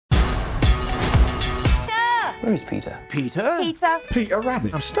Where is Peter? Peter? Peter. Peter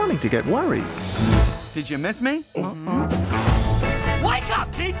Rabbit. I'm starting to get worried. Did you miss me? Wake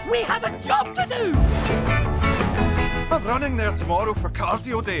up, kids! We have a job to do! I'm running there tomorrow for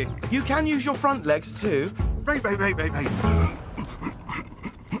cardio day. You can use your front legs too. Right.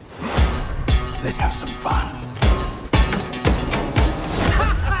 Let's have some fun.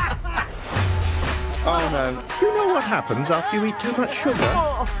 Oh no. Do you know what happens after you eat too much sugar?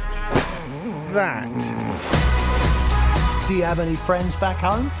 That. Do you have any friends back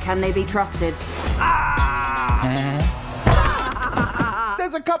home? Can they be trusted?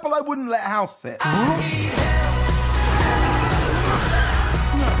 There's a couple I wouldn't let house sit.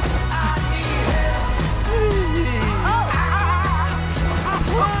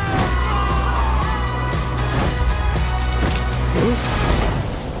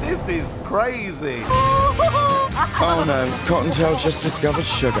 This is crazy. Oh no, Cottontail just discovered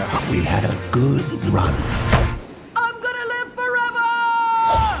sugar. We had a good run. I'm gonna live forever!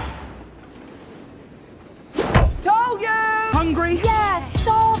 Told you! Hungry? Yeah,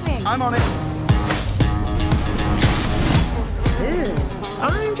 starving. I'm on it.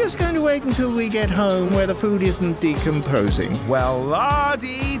 I'm just going to wait until we get home where the food isn't decomposing. Well,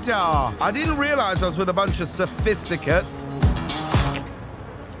 la-dee-da. I didn't realize I was with a bunch of sophisticates.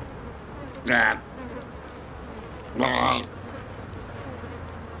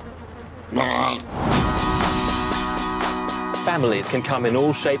 Families can come in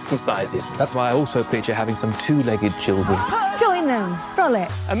all shapes and sizes. That's why I also picture having some two-legged children. Join them.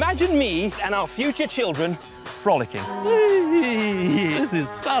 Frolic. Imagine me and our future children frolicking. This is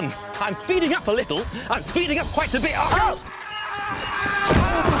fun. I'm speeding up a little. I'm speeding up quite a bit. Oh!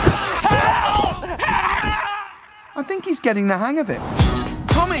 I think he's getting the hang of it.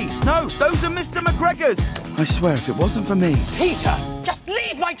 Tommy, no, those are Mr. McGregor's. I swear, if it wasn't for me. Peter, just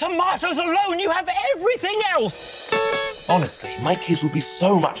leave my tomatoes alone. You have everything else. Honestly, my kids would be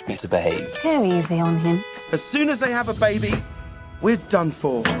so much better behaved. Go easy on him. As soon as they have a baby, we're done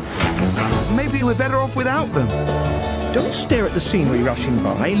for. Maybe we're better off without them. Don't stare at the scenery rushing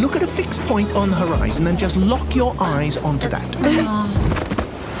by. Look at a fixed point on the horizon and just lock your eyes onto that.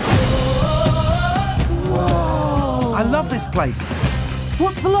 I love this place.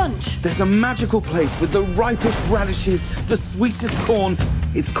 What's for lunch? There's a magical place with the ripest radishes, the sweetest corn.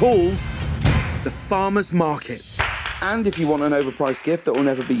 It's called the Farmer's Market. And if you want an overpriced gift that will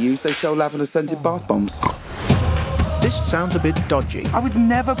never be used, they sell lavender-scented bath bombs. This sounds a bit dodgy. I would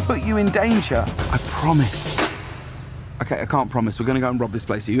never put you in danger. I promise. Okay, I can't promise. We're going to go and rob this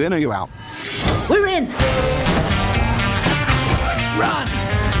place. Are you in or are you out? We're in! Run!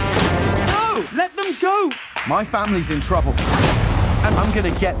 No! Let them go! My family's in trouble. And I'm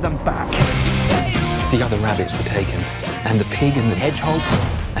going to get them back. The other rabbits were taken. And the pig and the hedgehog.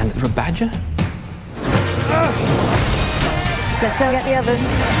 And the badger. Let's go get the others.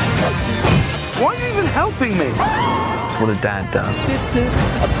 Why are you even helping me? What a dad does. It's a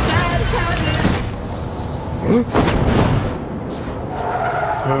bad habit!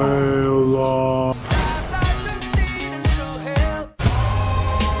 Taylor.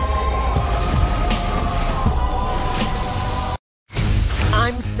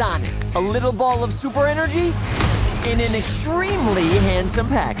 I'm Sonic, a little ball of super energy in an extremely handsome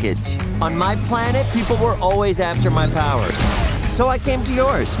package. On my planet, people were always after my powers, so I came to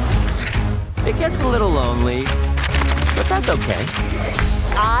yours. It gets a little lonely, but that's okay.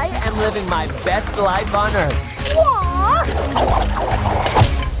 I am living my best life on Earth. What?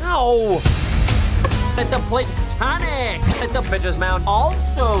 Ow! Let the place Sonic! Let the bitches mount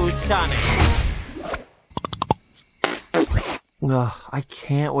also Sonic! Ugh, I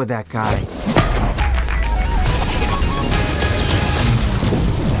can't with that guy.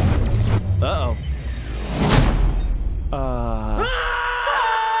 Uh-oh.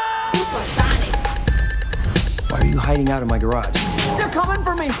 Why are you hiding out in my garage? They're coming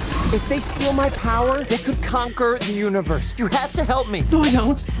for me! If they steal my power, they could conquer the universe. You have to help me. No, I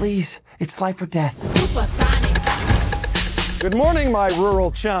don't. Please, it's life or death. Good morning, my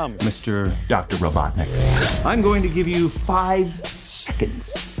rural chum. Mr. Dr. Robotnik. I'm going to give you 5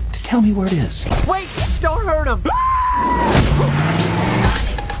 seconds to tell me where it is. Wait! Don't hurt him!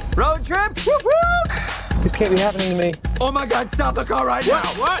 Road trip? Woo-hoo! This can't be happening to me. Oh my God, stop the car right now!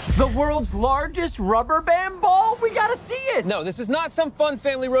 What? The world's largest rubber band ball? We gotta see it! No, this is not some fun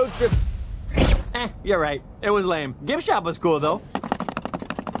family road trip. You're right. It was lame. Gift shop was cool, though.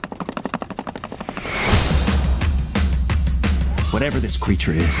 Whatever this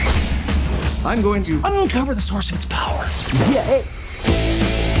creature is, I'm going to uncover the source of its power. Yeah, hey.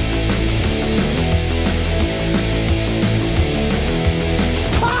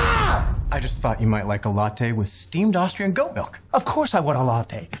 I just thought you might like a latte with steamed Austrian goat milk. Of course I want a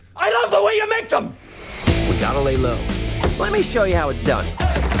latte. I love the way you make them! We gotta lay low. Let me show you how it's done.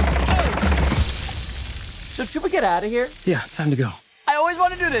 So should we get out of here? Yeah, time to go. I always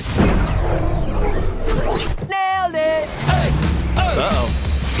want to do this. Nailed it! Uh-oh.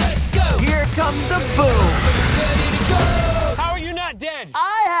 Let's go! Here comes the boom! How are you not dead?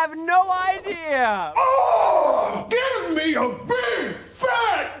 I have no idea! Oh! Give me a big,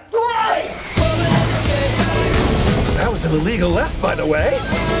 fat break! That was an illegal left, by the way.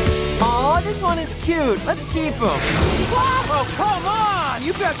 Aw, this one is cute. Let's keep him. Oh, come on!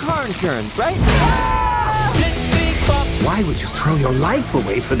 You've got car insurance, right? Why would you throw your life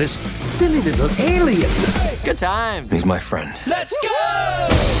away for this silly little alien? Good time. He's my friend. Let's go!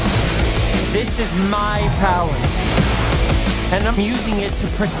 This is my power. And I'm using it to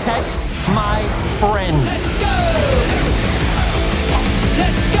protect my friends. Let's go!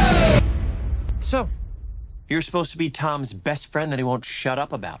 Let's go! So, you're supposed to be Tom's best friend that he won't shut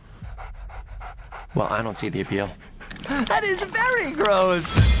up about. Well, I don't see the appeal. That is very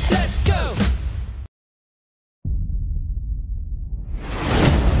gross. Let's go!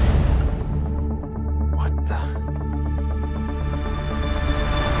 What the?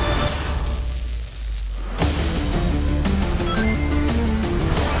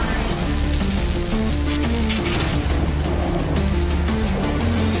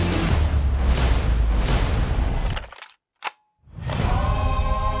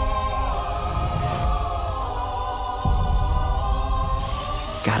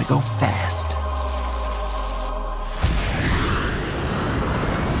 Gotta go fast.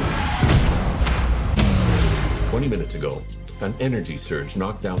 Minutes ago, an energy surge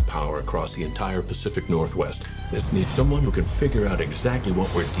knocked out power across the entire Pacific Northwest. This needs someone who can figure out exactly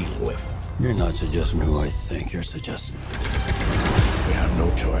what we're dealing with. You're not suggesting who I think you're suggesting. We have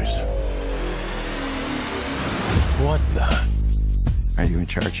no choice. What the? Are you in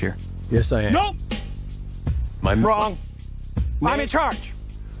charge here? Yes, I am. Nope! I'm Wrong. I'm in charge.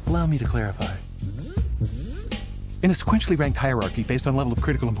 Allow me to clarify. In a sequentially ranked hierarchy based on level of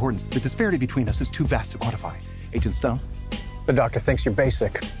critical importance, the disparity between us is too vast to quantify. Agent Stone? The doctor thinks you're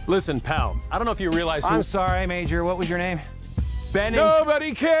basic. Listen, pal, I don't know if you realize I'm sorry, Major. What was your name? Benning.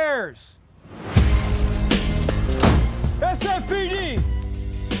 Nobody cares. SFPD!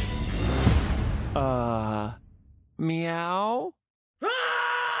 Meow?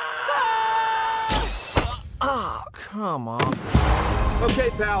 Ah, come on. Okay,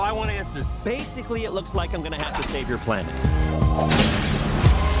 pal, I want answers. Basically, it looks like I'm gonna have to save your planet.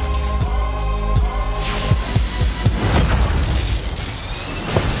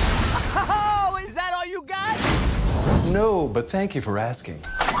 Oh, is that all you got? No, but thank you for asking.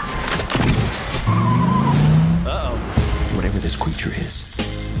 Uh-oh. Whatever this creature is,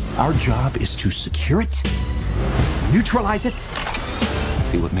 our job is to secure it, neutralize it,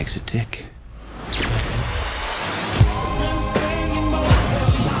 see what makes it tick.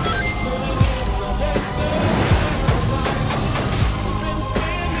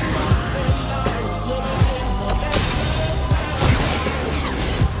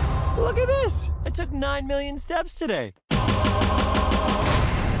 Look at this! I took 9 million steps today.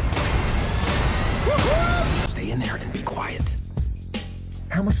 Stay in there and be quiet.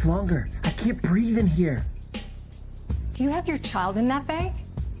 How much longer? I can't breathe in here. Do you have your child in that bag?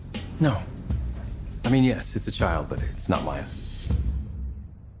 No. I mean, yes, it's a child, but it's not mine.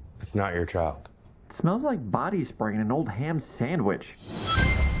 It's not your child. It smells like body spray in an old ham sandwich.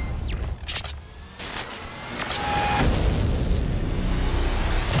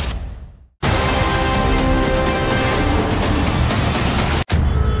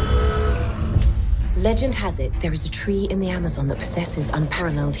 Legend has it there is a tree in the Amazon that possesses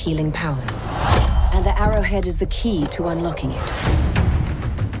unparalleled healing powers. And the arrowhead is the key to unlocking it.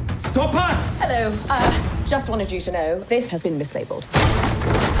 Stop her! Hello. Just wanted you to know, this has been mislabeled.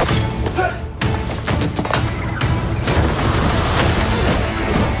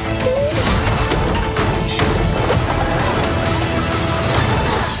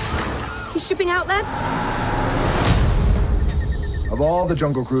 He's shipping out, lads? Of all the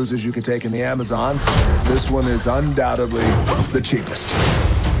jungle cruises you could take in the Amazon, this one is undoubtedly the cheapest.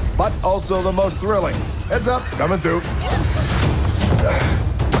 But also the most thrilling. Heads up, coming through.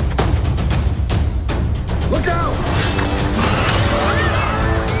 Look out!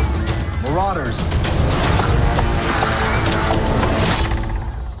 Marauders.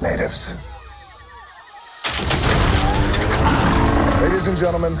 Natives. Ladies and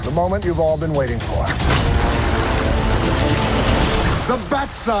gentlemen, the moment you've all been waiting for. The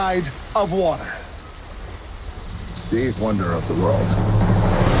backside of water. It's the eighth wonder of the world.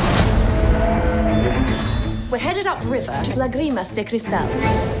 headed upriver to Lagrimas de Cristal.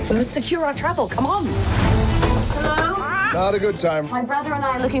 We must secure our travel. Come on. Hello? Not a good time. My brother and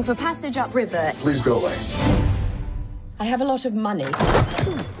I are looking for passage upriver. Please go away. I have a lot of money.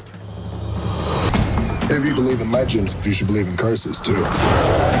 If you believe in legends, you should believe in curses, too.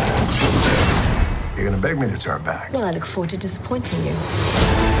 You're gonna beg me to turn back. Well, I look forward to disappointing you.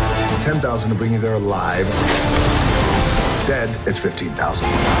 10,000 to bring you there alive. Dead is 15,000.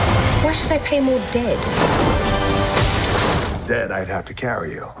 Why should I pay more dead? Dead, I'd have to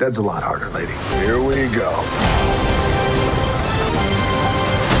carry you. Dead's a lot harder, lady. Here we go.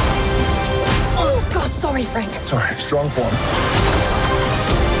 Oh, God, sorry, Frank. Sorry, strong form.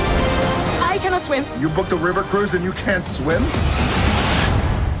 I cannot swim. You booked a river cruise and you can't swim?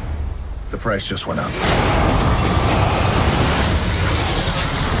 The price just went up.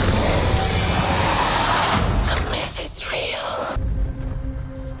 The mess is real.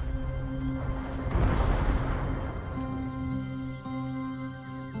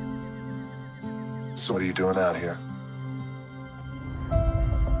 So what are you doing out here?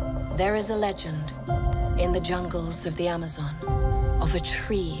 There is a legend in the jungles of the Amazon of a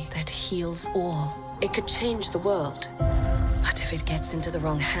tree that heals all. It could change the world, but if it gets into the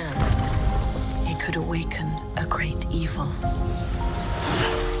wrong hands, it could awaken a great evil.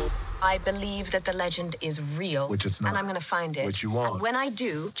 I believe that the legend is real. Which it's not. And I'm gonna find it. Which you won't. And when I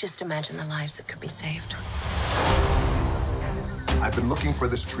do, just imagine the lives that could be saved. I've been looking for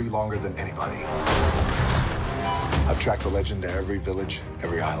this tree longer than anybody. I've tracked the legend to every village,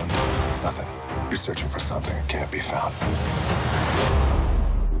 every island. Nothing. You're searching for something that can't be found.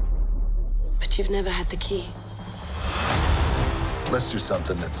 But you've never had the key. Let's do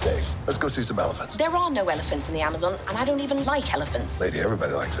something that's safe. Let's go see some elephants. There are no elephants in the Amazon, and I don't even like elephants. Lady,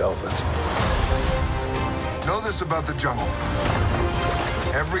 everybody likes elephants. Know this about the jungle.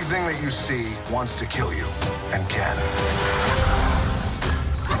 Everything that you see wants to kill you, and can.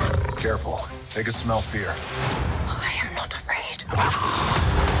 Careful. They can smell fear. I am not afraid.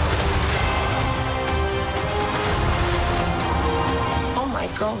 Oh my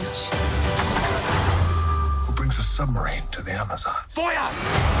gosh. Who brings a submarine to the Amazon? Feuer!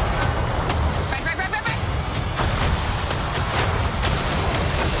 Frank.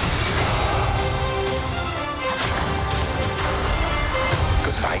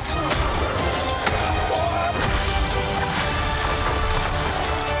 Good night.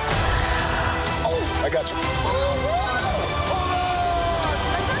 I got you.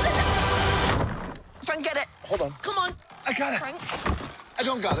 Frank, get it. Hold on. Come on. I got it. Frank. I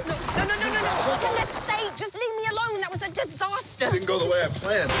don't got it. No. For goodness sake, just leave me alone. That was a disaster. Didn't go the way I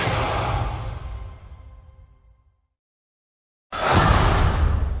planned.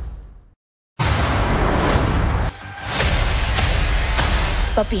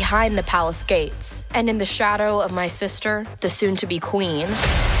 But behind the palace gates, and in the shadow of my sister, the soon-to-be queen,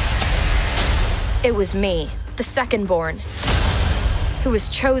 it was me, the second-born, who was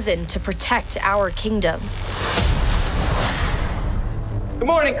chosen to protect our kingdom. Good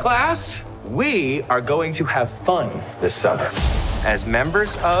morning, class. We are going to have fun this summer as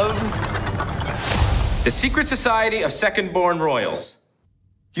members of the Secret Society of Second-Born Royals.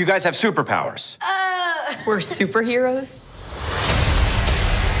 You guys have superpowers. We're superheroes?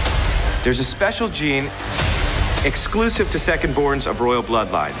 There's a special gene exclusive to second-borns of royal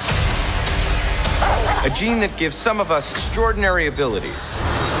bloodlines. A gene that gives some of us extraordinary abilities.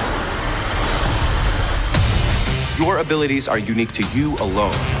 Your abilities are unique to you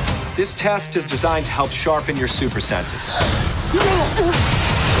alone. This test is designed to help sharpen your super senses.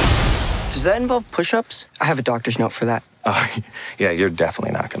 Does that involve push-ups? I have a doctor's note for that. Oh, yeah, you're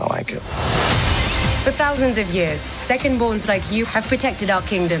definitely not gonna like it. For thousands of years, second-borns like you have protected our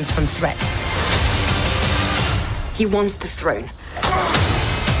kingdoms from threats. He wants the throne.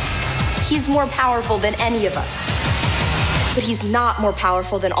 He's more powerful than any of us. But he's not more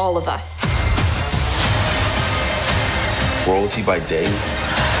powerful than all of us. Royalty by day,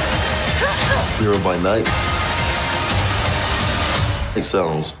 hero by night. It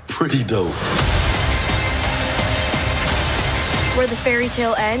sounds pretty dope. Where the fairy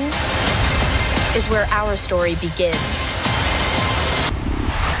tale ends is where our story begins.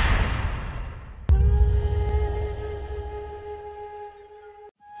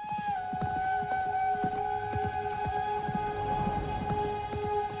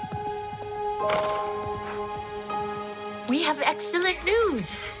 We have excellent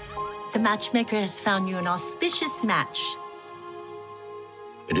news. The matchmaker has found you an auspicious match.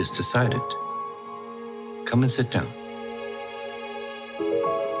 It is decided. Come and sit down.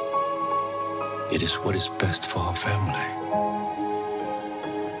 It is what is best for our family.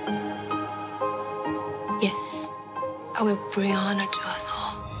 Yes, I will bring honor to us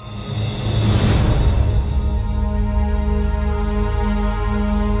all.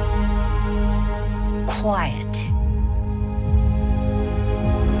 Quiet.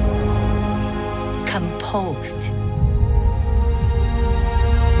 Composed.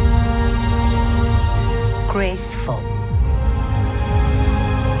 Graceful.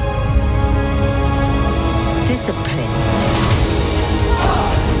 Disciplined.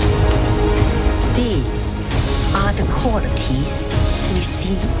 These are the qualities we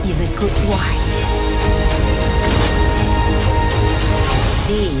see in a good wife.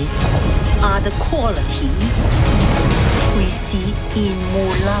 These are the qualities we see in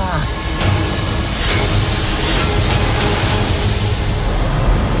Mulan.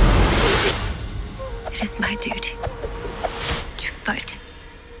 It is my duty to fight.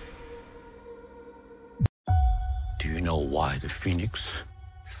 Do you know why the Phoenix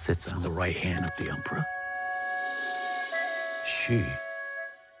sits on the right hand of the Emperor? She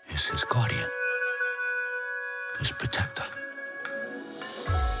is his guardian, his protector.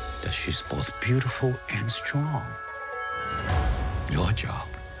 That she's both beautiful and strong. Your job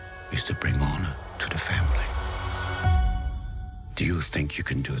is to bring honor to the family. Do you think you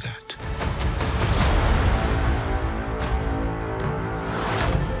can do that?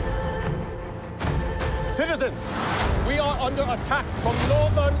 Citizens, we are under attack from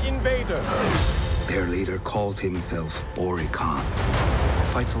northern invaders. Their leader calls himself Oricon.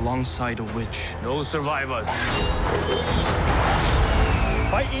 Fights alongside a witch. No survivors.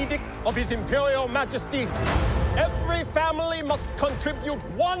 By edict of His Imperial Majesty, every family must contribute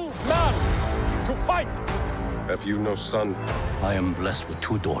 1 man to fight. Have you no son? I am blessed with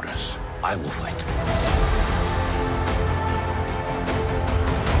 2 daughters. I will fight.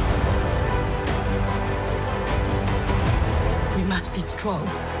 We must be strong.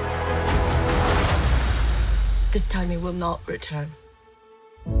 This time we will not return.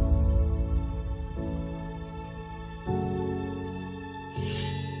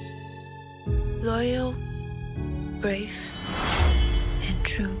 Loyal, brave, and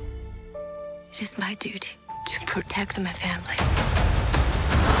true. It is my duty to protect my family.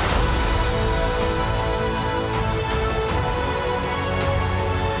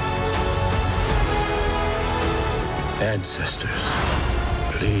 Ancestors,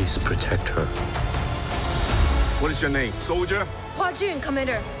 please protect her. What is your name, soldier? Hua Jun,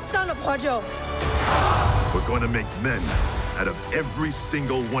 Commander, son of Hua Zhou. We're going to make men out of every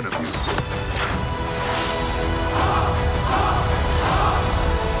single one of you.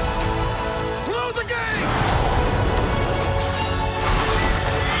 Close the gate!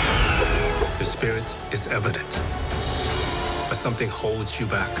 The spirit is evident, but something holds you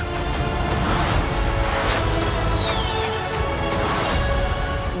back.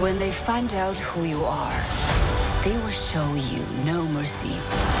 When they find out who you are, they will show you no mercy.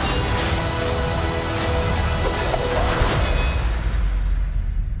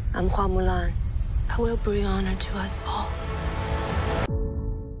 I'm Hua Mulan. I will bring honor to us all.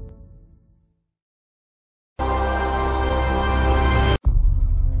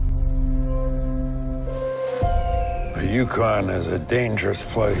 The Yukon is a dangerous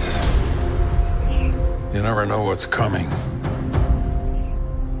place. You never know what's coming.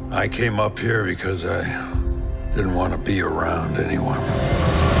 I came up here because I didn't want to be around anyone.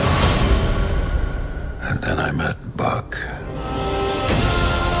 And then I met Buck.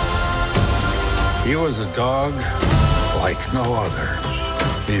 He was a dog like no other.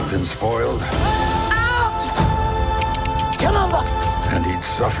 He'd been spoiled. Out! Come on, Buck! And he'd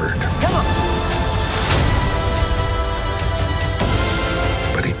suffered. Come on!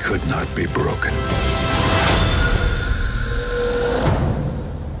 But he could not be broken.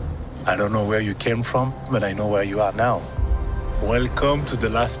 I don't know where you came from, but I know where you are now. Welcome to the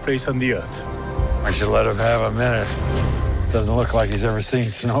last place on the earth. I should let him have a minute. Doesn't look like he's ever seen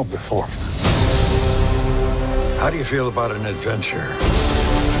snow before. How do you feel about an adventure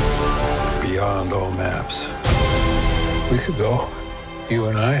beyond all maps? We could go, you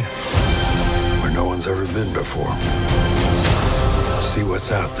and I, where no one's ever been before. See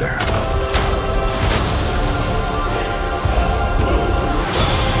what's out there.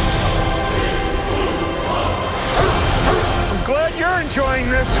 I'm glad you're enjoying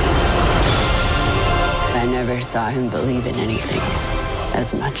this. I never saw him believe in anything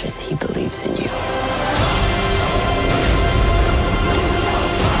as much as he believes in you.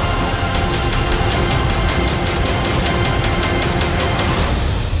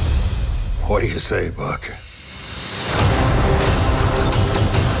 What do you say, Buck?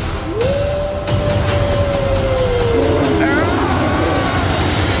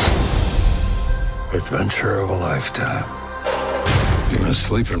 Adventure of a lifetime. You've been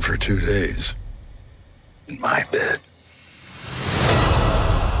sleeping for 2 days. In my bed.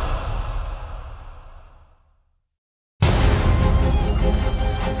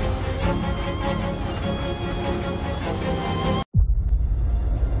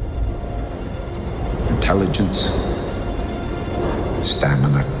 Intelligence,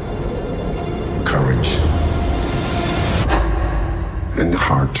 stamina, courage, and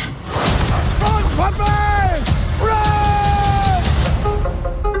heart. Run, puppy! Run!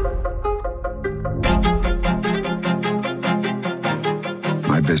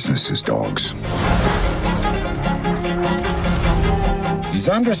 My business is dogs. He's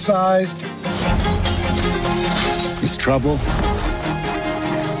undersized. He's trouble.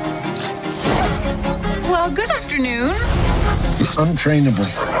 Well, good afternoon. He's untrainable.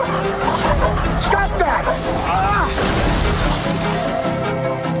 Stop that! Ah!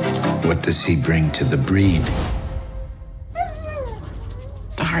 What does he bring to the breed?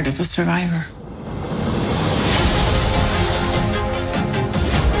 The heart of a survivor.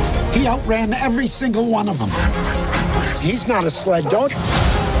 He outran every single one of them. He's not a sled dog.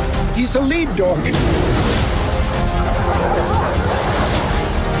 He's a lead dog.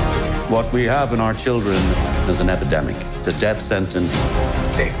 What we have in our children is an epidemic. It's a death sentence.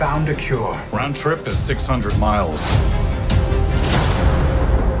 They found a cure. Round trip is 600 miles.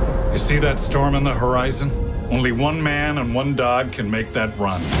 You see that storm on the horizon? Only one man and one dog can make that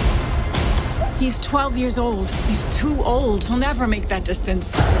run. He's 12 years old. He's too old. He'll never make that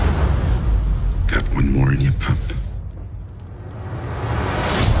distance. Got one more in you, pup.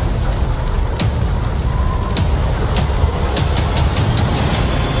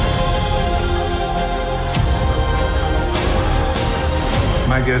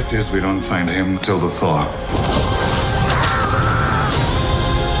 My guess is we don't find him till the thaw.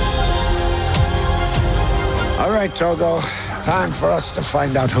 All right, Togo. Time for us to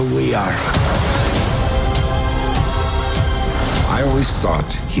find out who we are. I always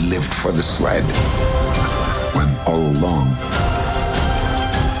thought he lived for the sled. When all along,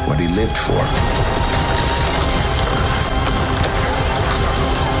 what he lived for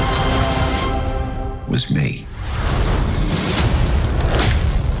was me.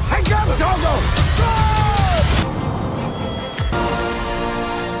 Hang up, Togo!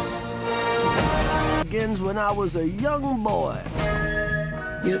 Begins when I was a young boy.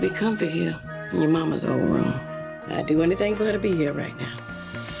 You'll be comfy here in your mama's old room. I'd do anything for her to be here right now.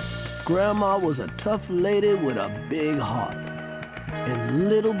 Grandma was a tough lady with a big heart. And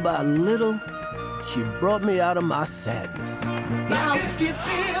little by little, she brought me out of my sadness. Now if you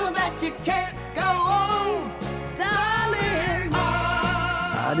feel that you can't go on, darling,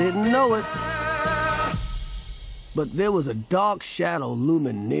 I didn't know it, but there was a dark shadow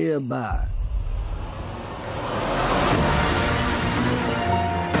looming nearby.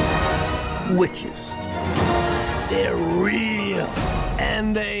 Witches. They're real,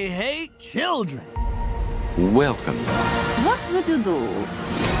 and they hate children. Welcome. What would you do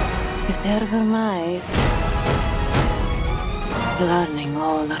if there were mice running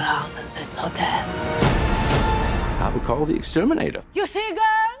all around this hotel? I would call the exterminator. You see,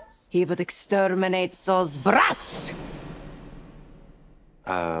 girls? He would exterminate those brats.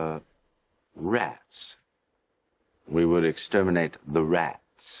 Rats. We would exterminate the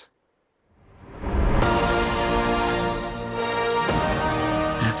rats.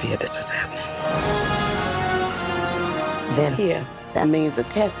 I feared this was happening. Then here, that means a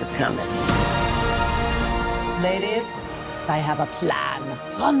test is coming. Ladies, I have a plan.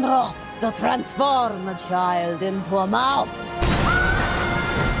 Conrad, to transform a child into a mouse.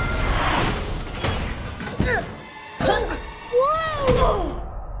 Whoa!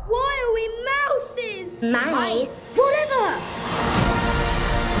 Why are we mouses? Mice? Whatever!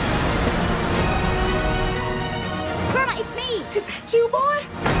 Grandma, it's me! Is that you, boy?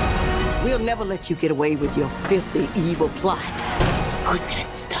 We'll never let you get away with your filthy, evil plot. Who's gonna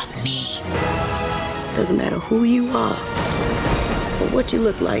stop me? Doesn't matter who you are or what you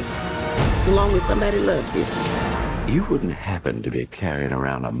look like, so long as somebody loves you. You wouldn't happen to be carrying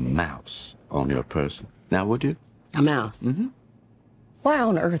around a mouse on your person, now would you? A mouse? Mm-hmm. Why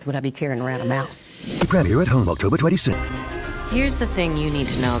on earth would I be carrying around a mouse? Premiere at home October 26th. Here's the thing you need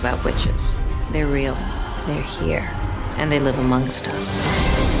to know about witches. They're real. They're here. And they live amongst us.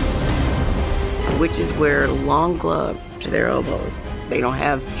 Witches wear long gloves to their elbows. They don't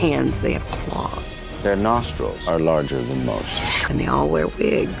have hands, they have claws. Their nostrils are larger than most. And they all wear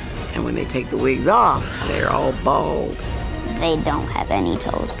wigs. And when they take the wigs off, they're all bald. They don't have any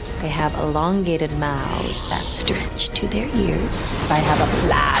toes. They have elongated mouths that stretch to their ears. I have a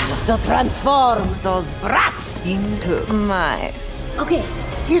plan to transform those brats into mice. Okay,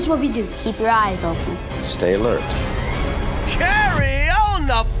 here's what we do. Keep your eyes open. Stay alert. Carry on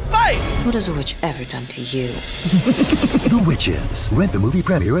the fight! What has a witch ever done to you? The Witches. Rent the movie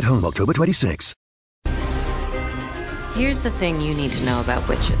premiere at home October 26. Here's the thing you need to know about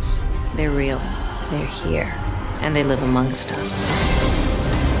witches. They're real. They're here. And they live amongst us.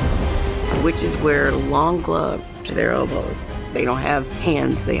 Witches wear long gloves to their elbows. They don't have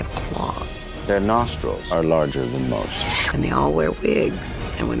hands, they have claws. Their nostrils are larger than most. And they all wear wigs.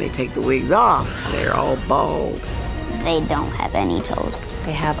 And when they take the wigs off, they're all bald. They don't have any toes.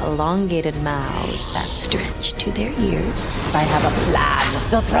 They have elongated mouths that stretch to their ears. I have a plan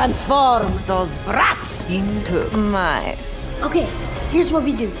to transform those brats into mice. Okay, here's what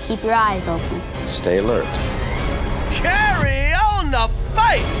we do. Keep your eyes open. Stay alert. Carry on the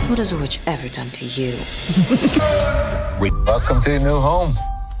fight! What has a witch ever done to you? Welcome to your new home.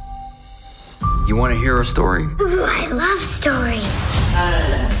 You want to hear a story? Ooh, I love stories.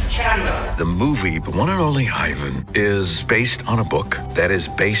 The movie, The One and Only Ivan, is based on a book that is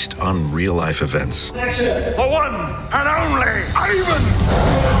based on real-life events. The one and only Ivan!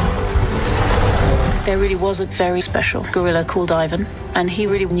 There really was a very special gorilla called Ivan, and he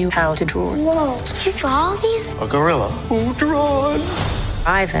really knew how to draw. Whoa, did you draw all these? A gorilla who draws.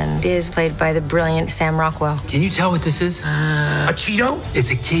 Ivan is played by the brilliant Sam Rockwell. Can you tell what this is? A Cheeto?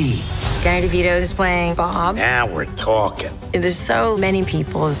 It's a key. Danny DeVito is playing Bob. Now we're talking. There's so many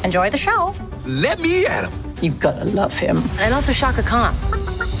people. Enjoy the show. Let me at him. You've got to love him. And also Shaka Khan.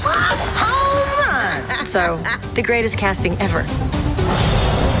 So, the greatest casting ever.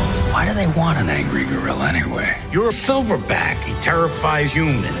 Why do they want an angry gorilla anyway? You're a silverback. He terrifies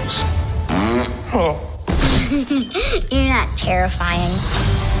humans. You're not terrifying.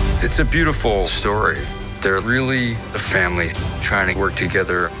 It's a beautiful story. They're really a family trying to work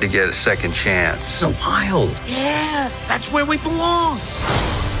together to get a second chance. So wild. Yeah, that's where we belong.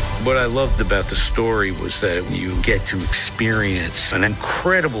 What I loved about the story was that you get to experience an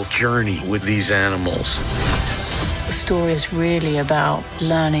incredible journey with these animals. The story is really about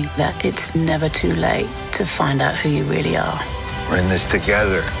learning that it's never too late to find out who you really are. We're in this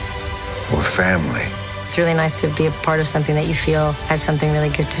together. We're family. It's really nice to be a part of something that you feel has something really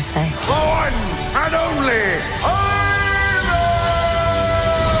good to say. The one and only Ivan!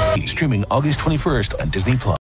 Streaming August 21st on Disney+.